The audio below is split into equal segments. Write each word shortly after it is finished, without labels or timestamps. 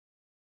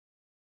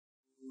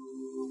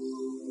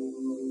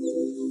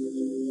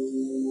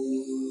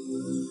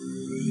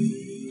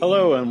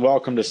Hello and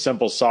welcome to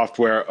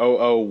SimpleSoftware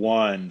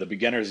 001, the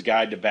Beginner's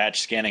Guide to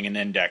Batch Scanning and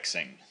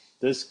Indexing.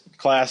 This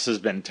class has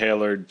been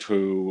tailored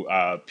to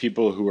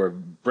people who are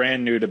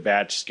brand new to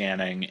batch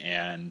scanning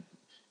and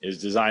is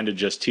designed to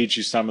just teach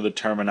you some of the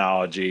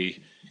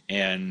terminology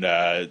and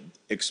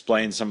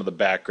explain some of the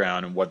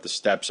background and what the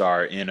steps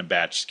are in a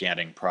batch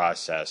scanning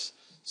process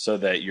so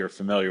that you're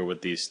familiar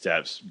with these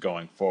steps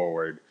going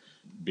forward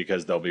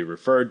because they'll be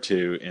referred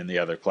to in the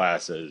other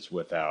classes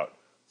without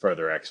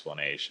further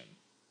explanation.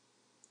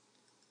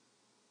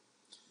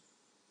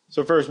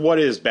 So first, what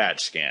is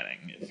batch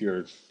scanning? If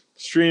you're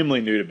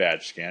extremely new to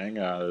batch scanning,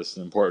 this is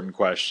an important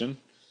question.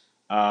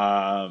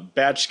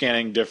 Batch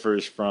scanning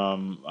differs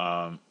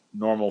from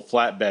normal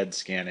flatbed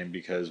scanning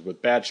because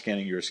with batch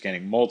scanning, you're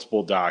scanning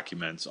multiple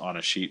documents on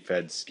a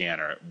sheet-fed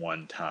scanner at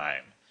one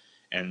time.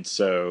 And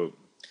so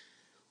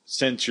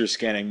since you're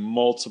scanning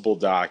multiple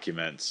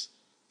documents,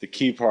 the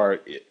key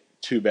part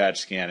to batch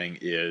scanning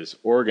is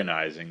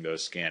organizing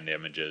those scanned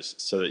images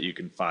so that you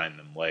can find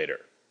them later.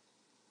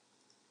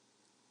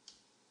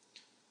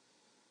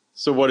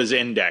 So what is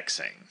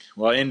indexing?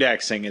 Well,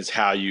 indexing is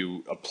how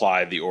you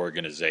apply the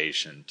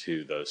organization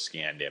to those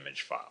scanned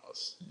image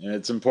files. And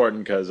it's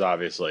important because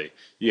obviously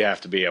you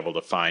have to be able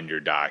to find your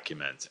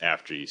documents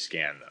after you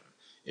scan them.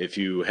 If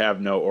you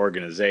have no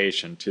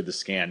organization to the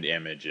scanned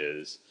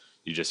images,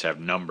 you just have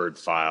numbered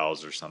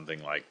files or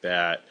something like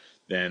that,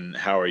 then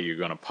how are you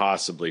going to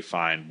possibly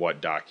find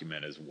what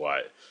document is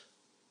what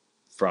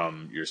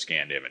from your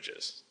scanned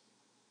images?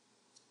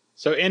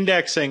 So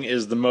indexing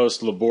is the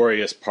most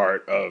laborious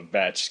part of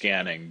batch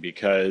scanning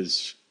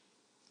because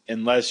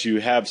unless you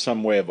have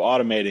some way of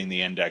automating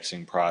the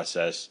indexing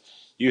process,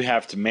 you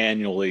have to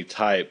manually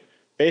type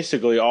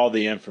basically all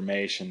the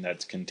information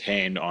that's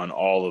contained on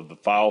all of the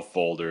file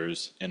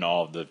folders in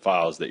all of the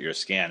files that you're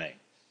scanning.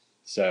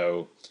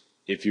 So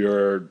if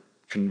you're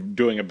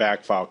doing a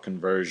backfile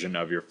conversion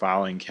of your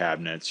filing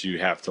cabinets, you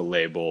have to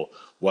label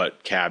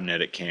what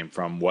cabinet it came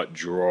from, what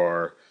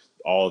drawer,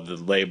 all of the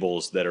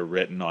labels that are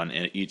written on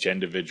each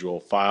individual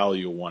file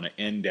you'll want to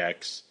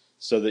index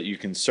so that you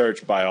can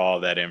search by all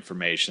that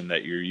information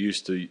that you're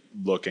used to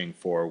looking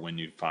for when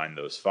you find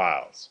those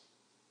files.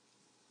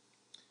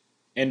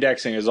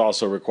 Indexing is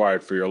also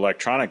required for your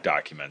electronic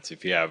documents.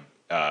 If you have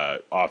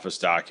Office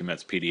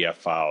documents, PDF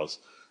files,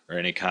 or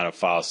any kind of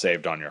file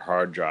saved on your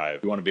hard drive,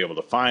 if you want to be able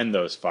to find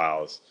those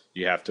files,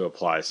 you have to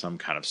apply some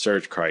kind of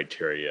search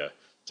criteria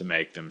to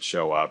make them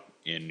show up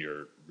in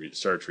your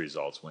search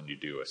results when you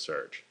do a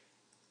search.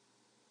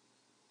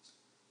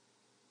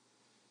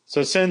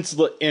 So since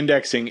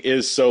indexing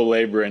is so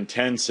labor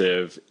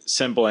intensive,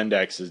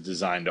 SimpleIndex is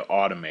designed to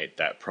automate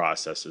that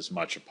process as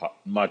much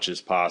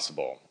as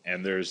possible.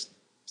 And there's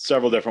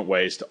several different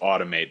ways to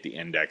automate the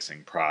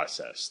indexing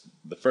process.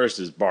 The first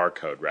is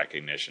barcode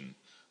recognition.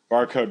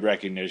 Barcode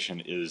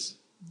recognition is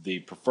the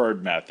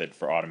preferred method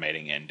for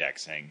automating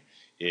indexing.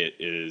 It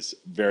is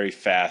very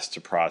fast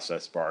to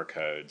process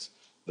barcodes.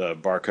 The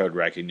barcode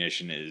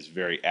recognition is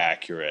very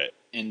accurate.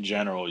 In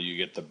general, you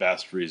get the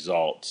best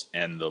results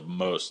and the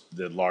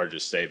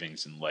largest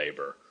savings in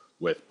labor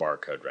with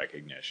barcode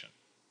recognition.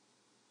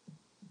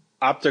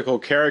 Optical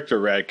character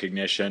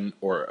recognition,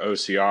 or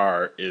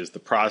OCR, is the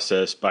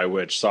process by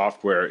which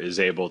software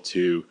is able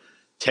to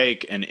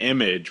take an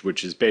image,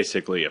 which is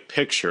basically a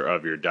picture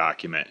of your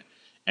document,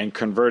 and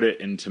convert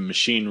it into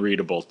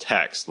machine-readable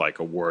text like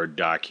a Word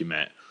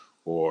document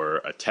or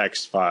a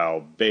text file.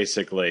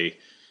 Basically,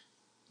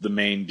 the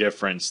main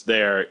difference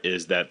there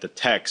is that the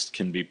text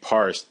can be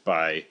parsed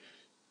by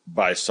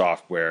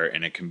software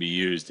and it can be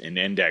used in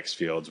index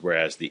fields,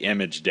 whereas the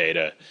image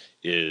data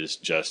is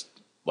just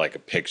like a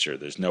picture.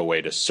 There's no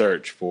way to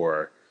search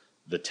for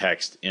the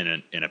text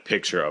in a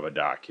picture of a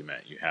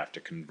document. You have to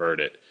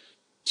convert it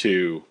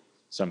to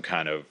some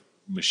kind of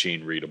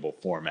machine readable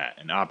format,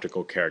 and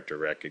optical character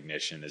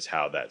recognition is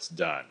how that's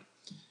done.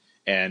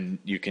 And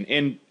you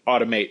can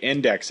automate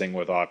indexing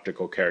with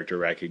optical character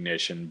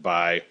recognition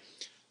by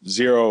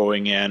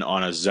zeroing in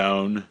on a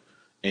zone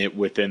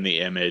within the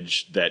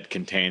image that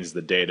contains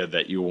the data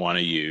that you want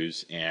to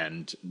use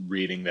and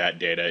reading that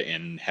data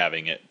and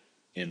having it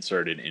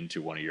inserted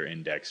into one of your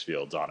index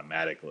fields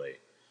automatically.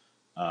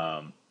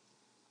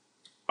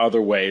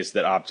 Other ways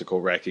that optical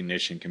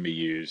recognition can be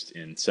used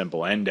in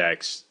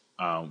SimpleIndex,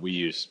 we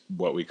use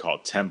what we call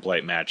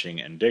template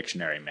matching and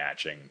dictionary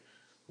matching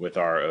with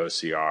our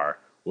OCR,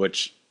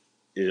 which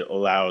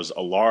allows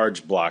a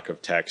large block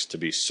of text to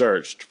be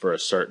searched for a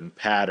certain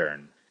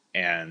pattern.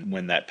 And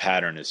when that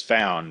pattern is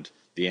found,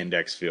 the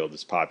index field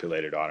is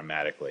populated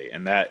automatically.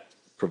 And that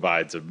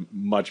provides a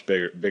much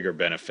bigger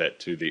benefit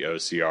to the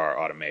OCR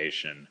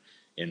automation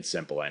in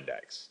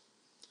SimpleIndex.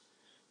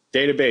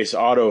 Database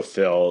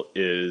autofill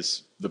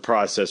is the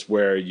process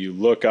where you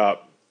look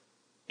up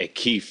a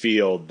key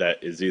field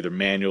that is either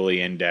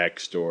manually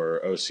indexed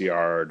or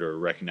OCR'd or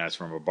recognized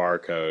from a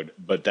barcode,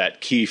 but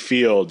that key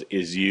field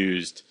is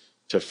used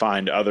to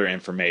find other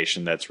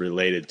information that's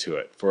related to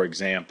it. For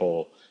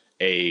example,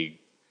 a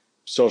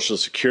social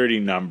security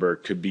number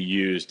could be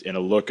used in a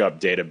lookup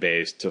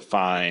database to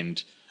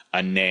find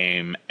a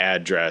name,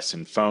 address,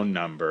 and phone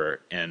number,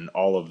 and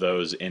all of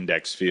those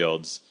index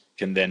fields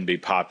can then be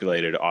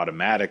populated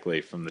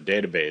automatically from the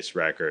database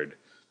record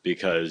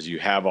because you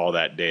have all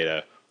that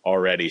data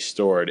already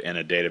stored in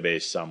a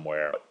database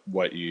somewhere.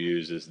 What you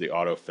use is the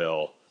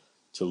autofill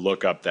to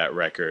look up that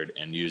record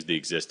and use the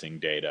existing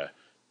data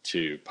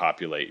to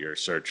populate your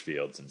search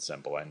fields in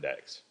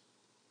SimpleIndex.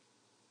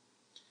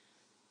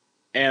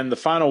 And the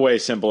final way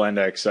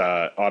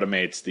SimpleIndex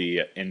automates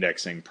the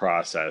indexing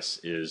process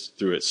is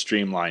through its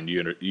streamlined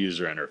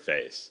user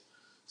interface.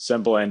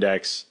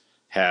 SimpleIndex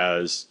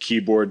has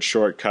keyboard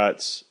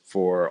shortcuts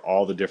for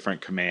all the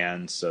different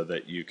commands so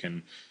that you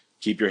can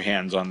keep your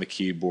hands on the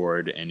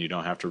keyboard and you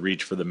don't have to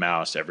reach for the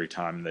mouse every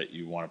time that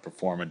you want to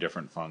perform a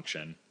different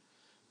function.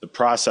 The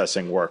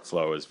processing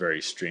workflow is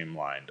very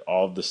streamlined.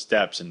 All of the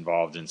steps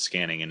involved in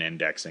scanning and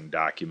indexing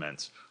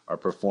documents are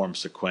performed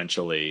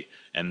sequentially,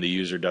 and the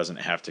user doesn't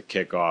have to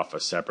kick off a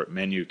separate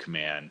menu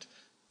command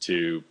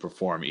to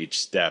perform each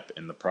step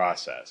in the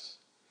process.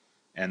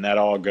 And that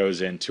all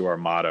goes into our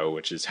motto,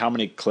 which is how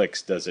many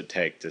clicks does it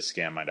take to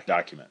scan my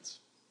documents?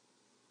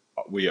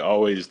 We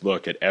always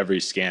look at every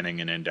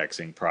scanning and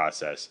indexing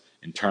process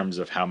in terms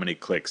of how many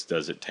clicks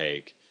does it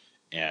take,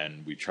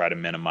 and we try to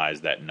minimize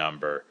that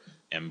number,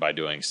 and by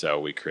doing so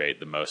we create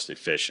the most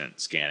efficient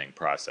scanning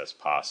process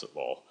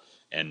possible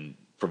and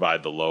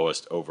provide the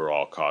lowest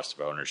overall cost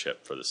of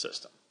ownership for the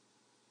system.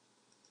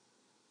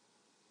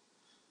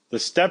 The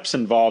steps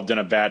involved in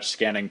a batch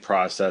scanning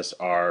process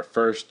are: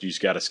 first, you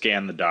just got to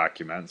scan the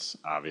documents,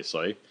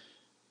 obviously.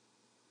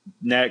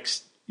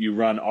 Next, you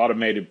run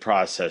automated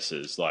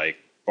processes like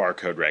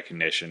barcode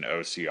recognition,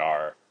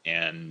 OCR,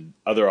 and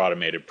other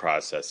automated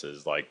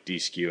processes like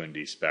deskew and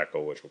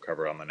despeckle, which we'll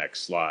cover on the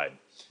next slide.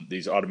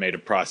 These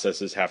automated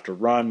processes have to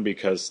run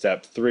because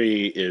step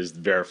 3 is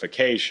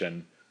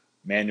verification,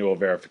 manual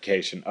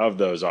verification of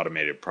those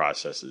automated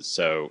processes.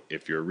 So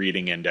if you're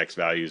reading index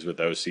values with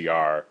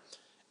OCR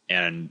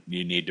and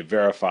you need to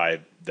verify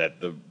that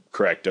the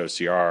correct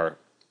OCR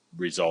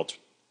results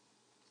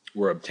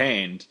were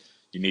obtained,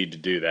 you need to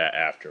do that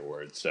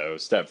afterwards. So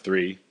step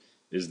 3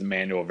 is the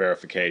manual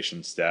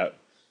verification step.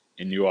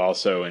 And you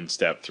also, in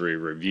step 3,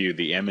 review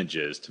the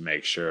images to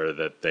make sure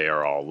that they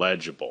are all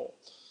legible.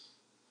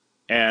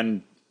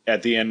 And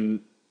at the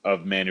end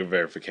of manual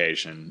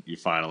verification, you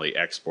finally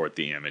export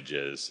the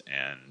images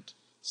and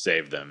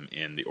save them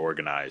in the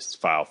organized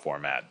file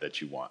format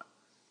that you want.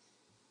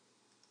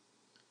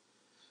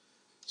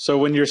 So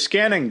when you're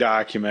scanning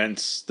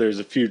documents, there's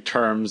a few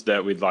terms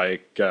that we'd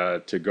like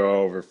to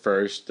go over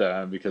first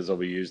because they'll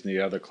be used in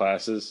the other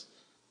classes.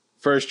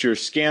 First, your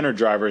scanner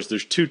drivers.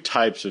 There's 2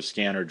 types of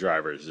scanner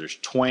drivers. There's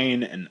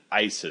Twain and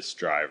ISIS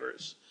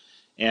drivers.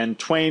 And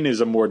Twain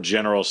is a more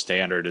general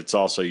standard. It's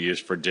also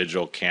used for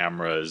digital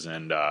cameras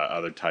and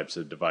other types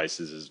of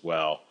devices as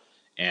well.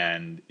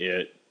 And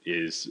it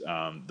is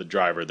the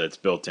driver that's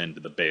built into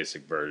the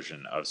basic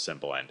version of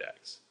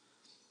SimpleIndex.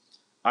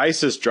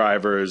 ISIS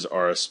drivers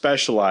are a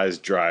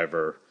specialized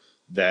driver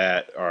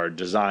that are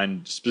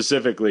designed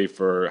specifically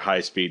for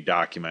high-speed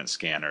document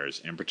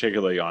scanners, and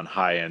particularly on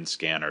high-end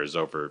scanners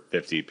over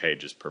 50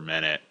 pages per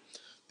minute.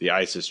 The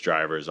ISIS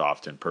drivers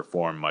often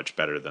perform much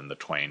better than the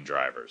Twain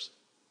drivers.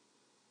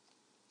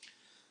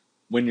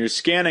 When you're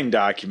scanning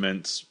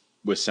documents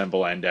with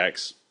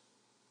SimpleIndex,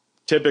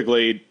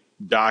 typically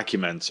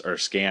documents are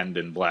scanned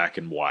in black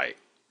and white.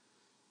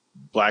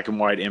 Black and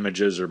white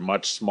images are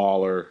much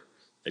smaller.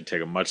 They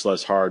take a much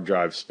less hard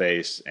drive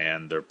space,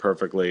 and they're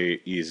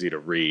perfectly easy to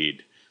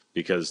read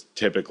because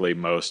typically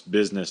most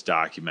business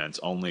documents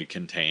only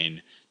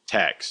contain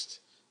text.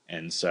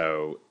 And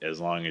so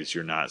as long as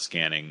you're not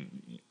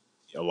scanning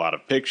a lot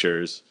of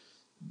pictures,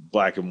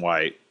 black and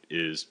white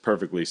is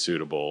perfectly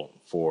suitable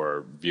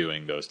for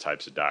viewing those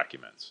types of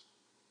documents.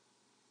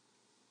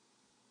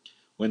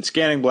 When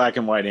scanning black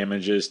and white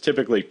images,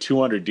 typically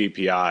 200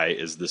 dpi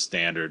is the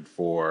standard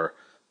for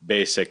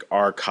basic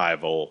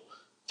archival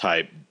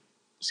type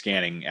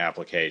scanning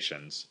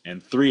applications,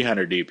 and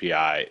 300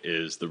 dpi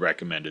is the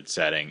recommended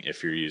setting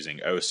if you're using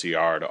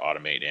OCR to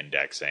automate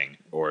indexing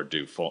or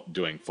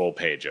doing full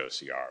page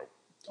OCR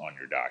on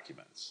your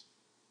documents.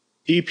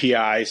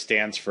 DPI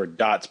stands for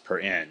dots per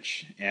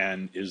inch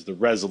and is the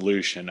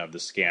resolution of the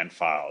scanned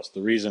files.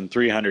 The reason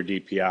 300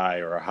 dpi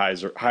or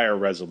a higher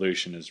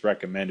resolution is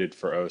recommended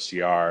for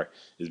OCR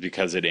is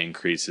because it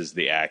increases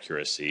the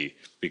accuracy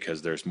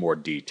because there's more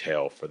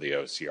detail for the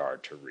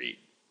OCR to read.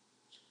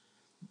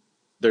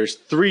 There's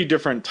 3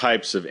 different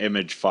types of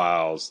image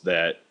files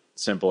that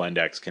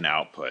SimpleIndex can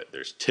output.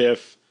 There's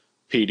TIFF,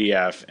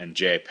 PDF, and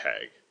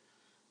JPEG.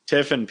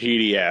 TIFF and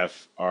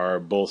PDF are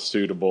both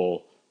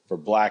suitable for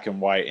black and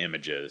white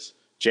images.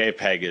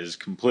 JPEG is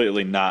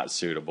completely not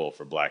suitable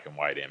for black and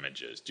white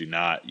images. Do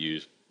not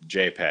use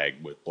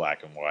JPEG with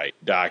black and white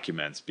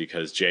documents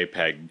because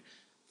JPEG,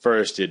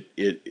 first, it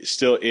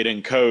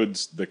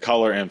encodes the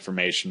color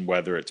information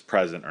whether it's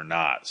present or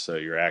not. So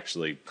you're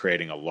actually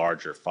creating a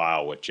larger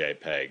file with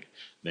JPEG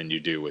than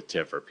you do with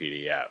TIFF or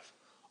PDF.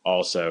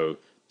 Also,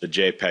 the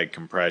JPEG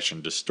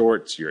compression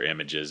distorts your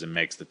images and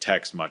makes the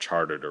text much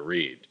harder to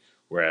read,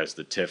 whereas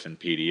the TIFF and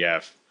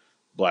PDF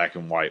black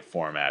and white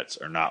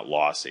formats are not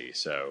lossy.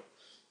 So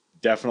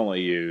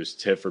definitely use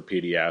TIFF or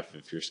PDF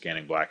if you're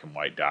scanning black and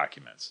white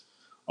documents.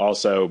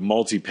 Also,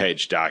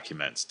 multi-page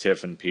documents,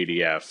 TIFF and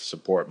PDF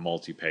support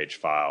multi-page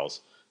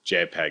files.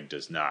 JPEG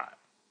does not.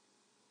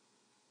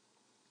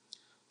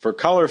 For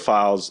color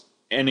files,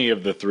 any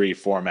of the three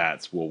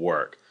formats will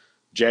work.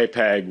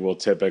 JPEG will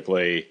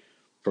typically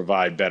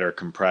provide better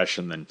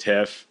compression than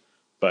TIFF,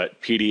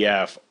 but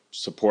PDF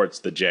supports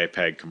the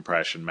JPEG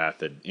compression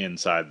method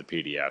inside the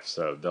PDF,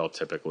 so they'll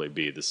typically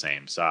be the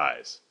same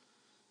size.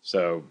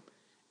 So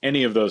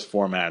any of those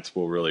formats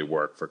will really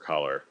work for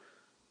color.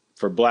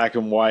 For black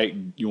and white,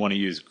 you want to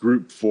use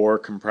Group 4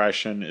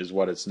 compression is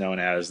what it's known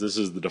as. This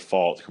is the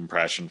default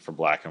compression for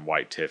black and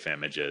white TIFF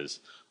images.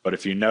 But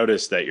if you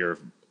notice that your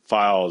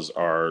files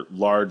are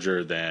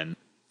larger than,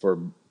 for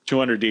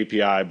 200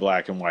 dpi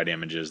black and white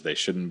images, they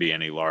shouldn't be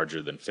any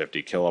larger than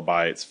 50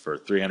 kilobytes. For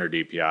 300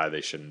 dpi,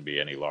 they shouldn't be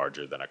any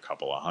larger than a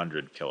couple of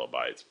hundred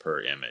kilobytes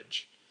per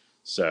image.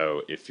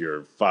 So if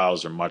your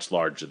files are much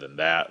larger than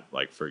that,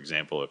 like for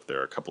example, if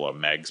they're a couple of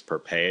megs per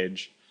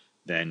page,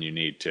 then you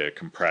need to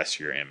compress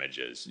your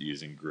images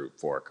using Group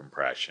 4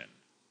 compression.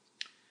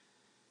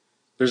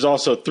 There's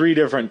also three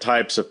different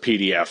types of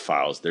PDF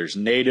files. There's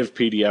native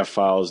PDF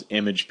files,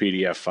 image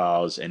PDF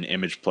files, and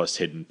image plus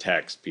hidden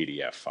text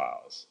PDF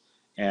files.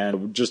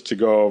 And just to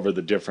go over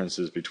the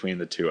differences between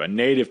the two, a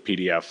native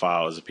PDF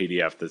file is a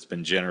PDF that's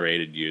been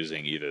generated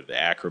using either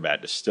the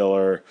Acrobat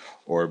distiller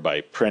or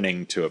by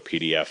printing to a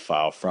PDF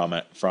file from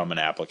an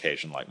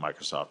application like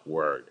Microsoft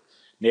Word.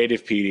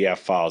 Native PDF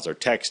files are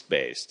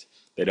text-based.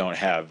 They don't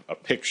have a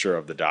picture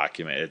of the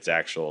document.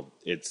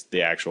 It's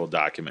the actual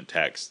document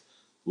text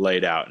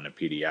laid out in a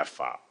PDF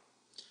file.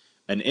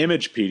 An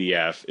image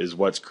PDF is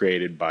what's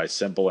created by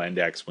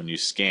SimpleIndex when you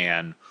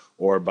scan,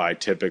 or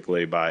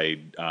typically by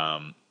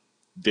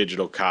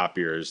digital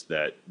copiers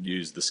that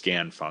use the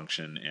scan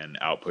function and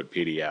output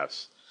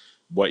PDFs.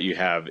 What you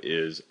have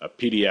is a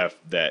PDF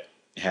that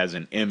has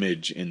an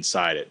image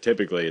inside it.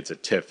 Typically it's a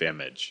TIFF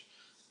image,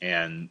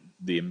 and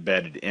the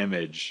embedded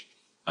image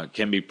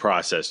can be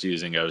processed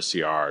using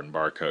OCR and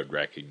barcode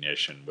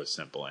recognition with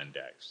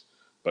SimpleIndex,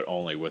 but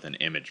only with an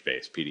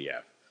image-based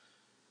PDF.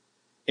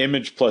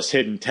 Image plus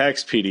hidden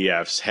text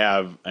PDFs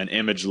have an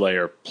image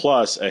layer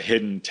plus a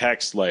hidden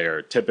text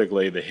layer.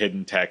 Typically the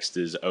hidden text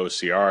is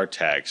OCR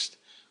text,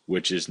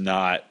 which is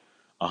not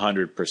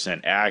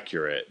 100%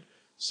 accurate.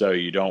 So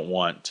you don't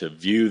want to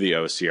view the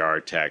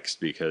OCR text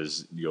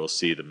because you'll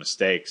see the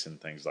mistakes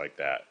and things like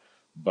that.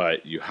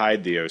 But you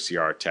hide the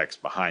OCR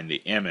text behind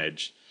the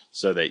image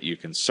so that you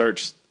can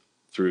search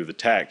through the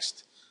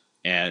text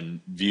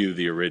and view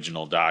the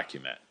original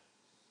document.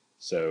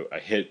 So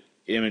a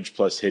image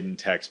plus hidden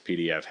text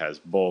PDF has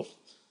both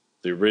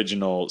the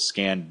original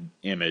scanned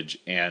image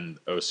and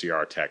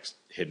OCR text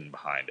hidden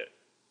behind it.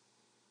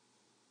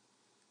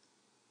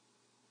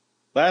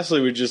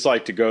 Lastly, we'd just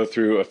like to go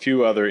through a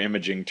few other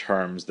imaging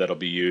terms that'll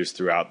be used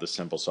throughout the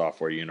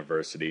SimpleSoftware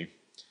University.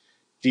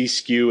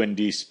 Deskew and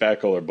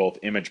despeckle are both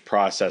image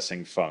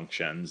processing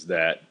functions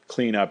that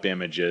clean up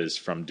images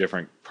from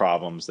different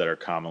problems that are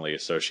commonly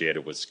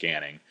associated with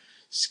scanning.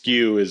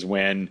 Skew is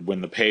when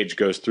the page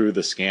goes through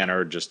the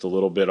scanner just a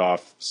little bit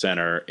off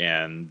center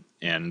and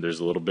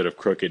there's a little bit of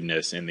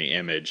crookedness in the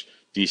image.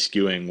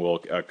 Deskewing will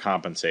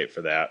compensate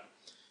for that.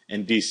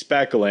 And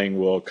despeckling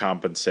will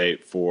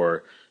compensate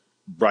for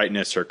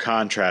brightness or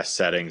contrast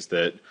settings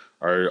that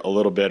are a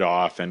little bit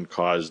off and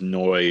cause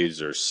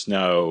noise or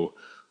snow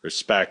or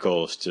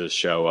speckles to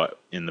show up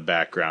in the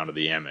background of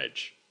the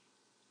image.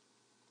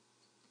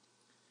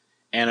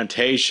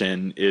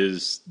 Annotation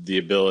is the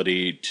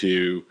ability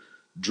to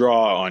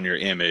draw on your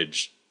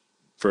image,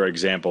 for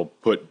example,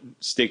 put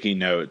sticky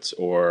notes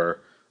or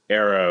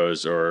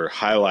arrows or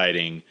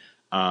highlighting.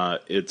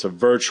 It's a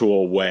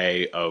virtual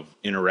way of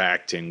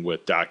interacting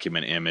with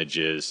document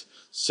images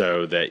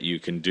so that you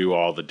can do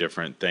all the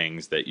different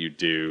things that you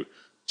do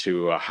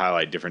to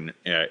highlight different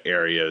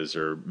areas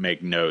or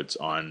make notes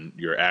on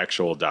your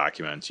actual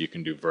documents. You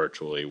can do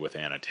virtually with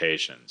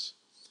annotations.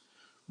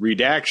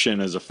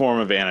 Redaction is a form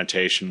of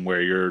annotation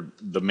where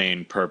the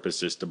main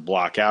purpose is to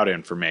block out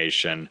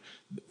information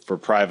for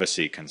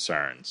privacy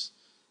concerns.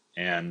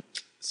 And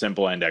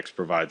SimpleIndex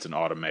provides an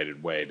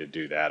automated way to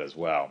do that as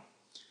well.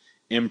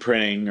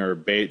 Imprinting or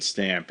bait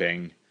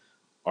stamping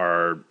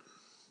are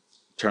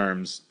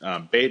terms.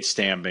 Bait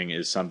stamping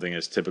is something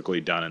that's typically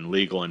done in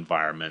legal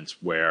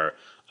environments where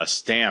a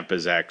stamp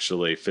is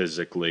actually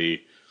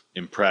physically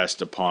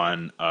impressed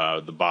upon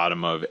the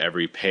bottom of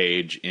every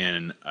page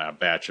in a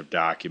batch of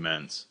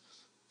documents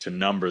to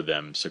number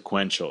them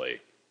sequentially.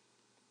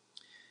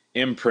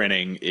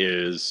 Imprinting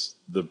is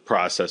the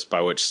process by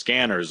which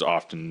scanners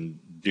often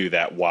do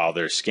that while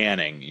they're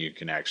scanning. You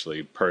can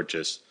actually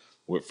purchase,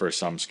 for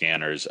some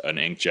scanners, an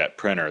inkjet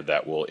printer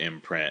that will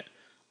imprint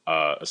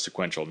a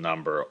sequential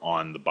number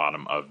on the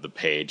bottom of the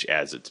page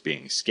as it's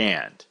being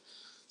scanned.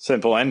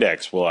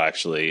 SimpleIndex will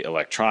actually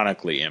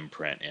electronically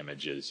imprint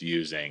images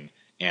using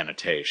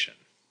annotation.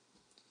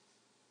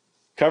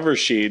 Cover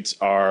sheets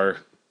are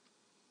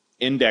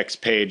index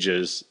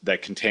pages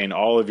that contain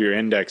all of your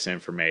index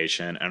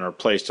information and are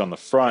placed on the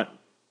front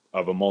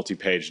of a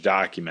multi-page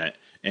document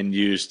and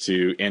used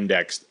to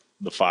index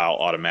the file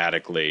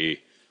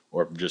automatically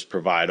or just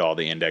provide all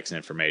the index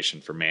information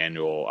for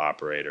manual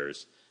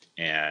operators.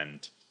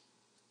 And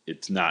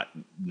it's not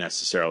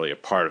necessarily a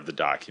part of the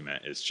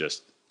document. It's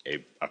just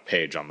a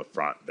page on the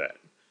front that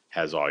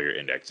has all your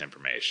index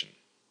information.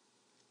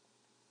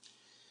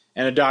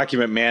 And a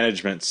document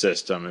management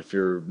system, if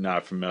you're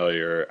not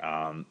familiar,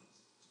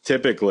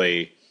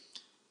 typically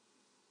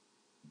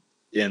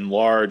in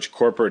large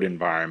corporate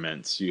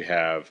environments, you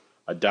have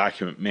a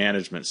document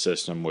management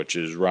system which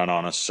is run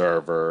on a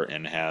server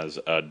and has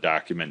a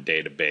document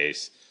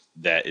database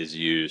that is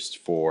used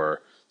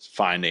for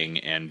finding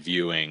and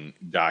viewing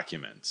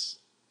documents.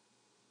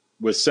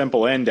 With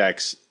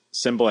SimpleIndex,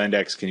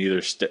 SimpleIndex can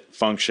either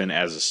function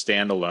as a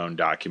standalone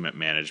document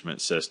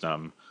management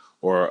system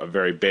or a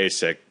very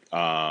basic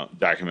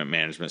document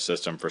management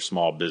system for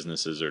small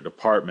businesses or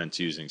departments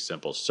using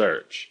Simple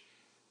Search.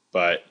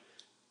 But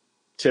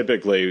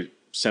typically,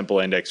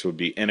 SimpleIndex would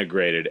be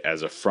integrated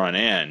as a front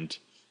end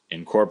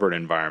in corporate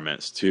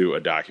environments to a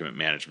document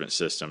management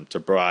system to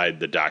provide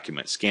the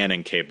document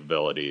scanning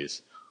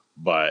capabilities.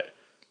 But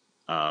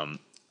an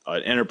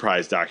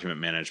enterprise document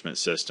management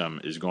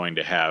system is going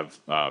to have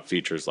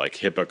features like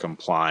HIPAA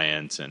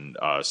compliance and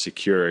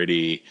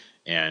security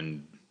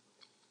and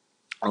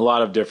a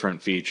lot of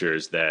different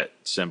features that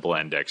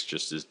SimpleIndex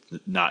just is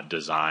not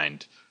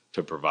designed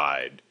to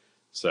provide.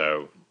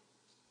 So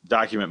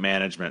document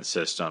management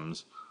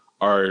systems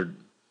are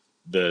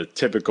the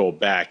typical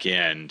back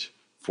end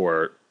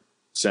for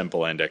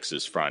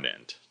SimpleIndex's front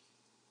end.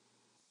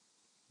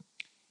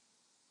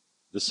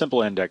 The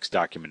SimpleIndex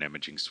document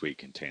imaging suite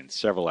contains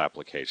several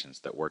applications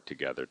that work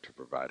together to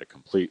provide a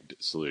complete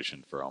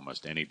solution for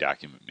almost any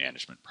document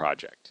management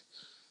project.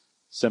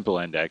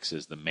 SimpleIndex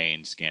is the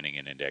main scanning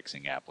and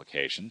indexing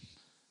application.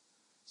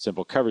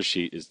 Simple Cover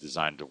Sheet is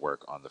designed to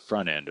work on the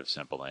front end of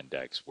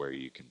SimpleIndex, where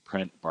you can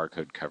print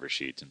barcode cover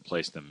sheets and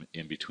place them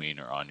in between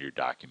or on your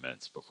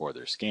documents before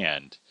they're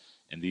scanned,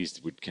 and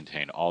these would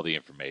contain all the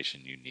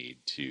information you need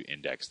to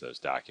index those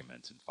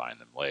documents and find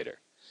them later.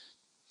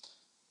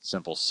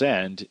 Simple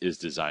Send is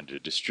designed to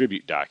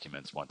distribute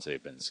documents once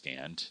they've been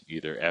scanned,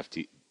 either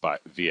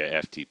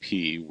via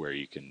FTP, where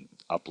you can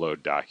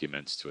upload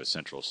documents to a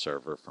central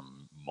server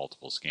from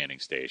multiple scanning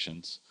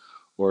stations,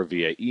 or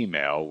via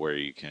email, where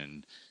you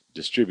can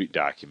distribute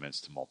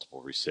documents to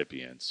multiple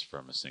recipients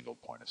from a single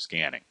point of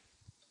scanning.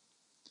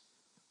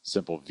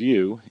 Simple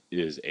View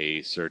is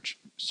a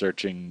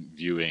searching,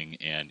 viewing,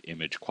 and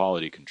image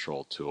quality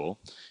control tool.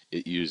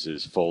 It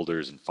uses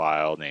folders and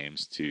file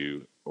names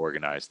to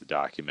organize the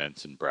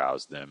documents and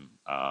browse them,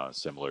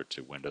 similar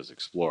to Windows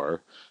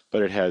Explorer,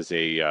 but it has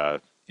a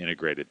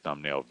integrated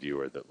thumbnail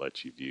viewer that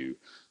lets you view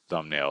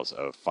thumbnails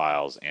of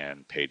files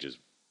and pages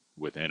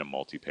within a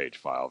multi-page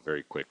file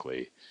very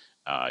quickly.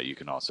 You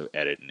can also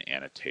edit and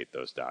annotate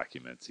those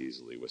documents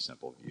easily with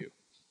Simple View.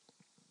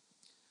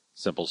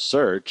 Simple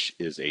Search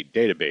is a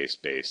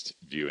database-based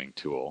viewing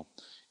tool.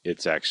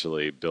 It's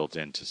actually built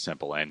into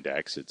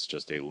SimpleIndex. It's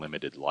just a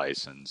limited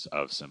license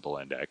of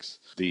SimpleIndex.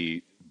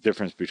 The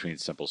difference between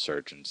Simple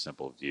Search and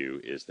Simple View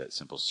is that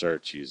Simple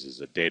Search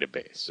uses a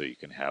database, so you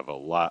can have a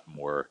lot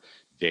more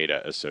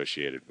data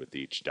associated with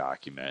each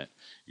document.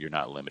 You're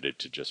not limited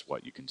to just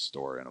what you can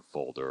store in a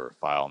folder or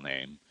file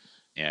name,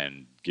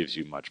 and gives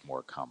you much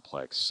more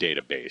complex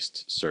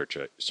data-based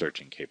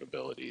searching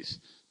capabilities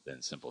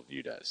than Simple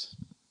View does.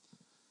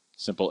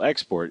 Simple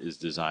Export is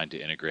designed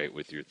to integrate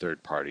with your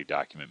third-party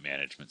document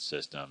management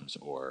systems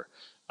or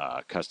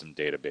custom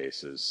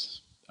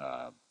databases,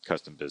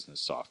 custom business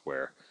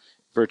software.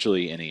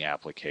 Virtually any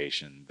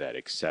application that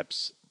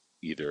accepts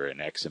either an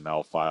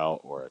XML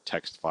file or a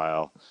text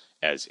file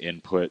as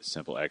input,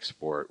 Simple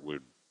Export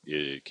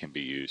can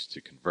be used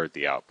to convert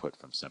the output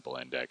from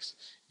SimpleIndex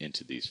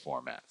into these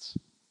formats.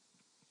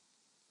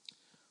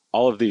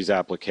 All of these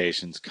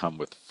applications come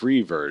with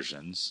free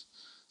versions,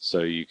 so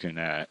you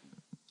can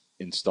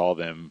install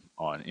them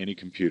on any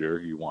computer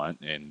you want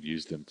and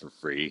use them for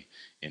free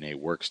in a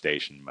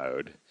workstation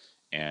mode.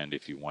 And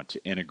if you want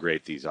to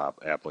integrate these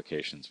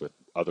applications with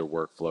other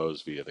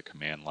workflows via the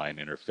command line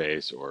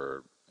interface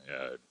or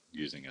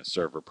using a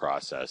server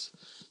process,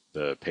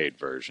 the paid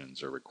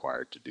versions are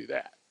required to do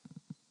that.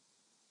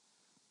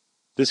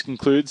 This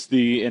concludes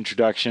the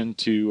introduction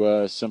to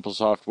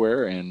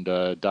SimpleSoftware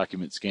and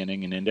document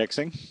scanning and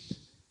indexing.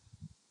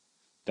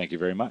 Thank you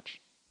very much.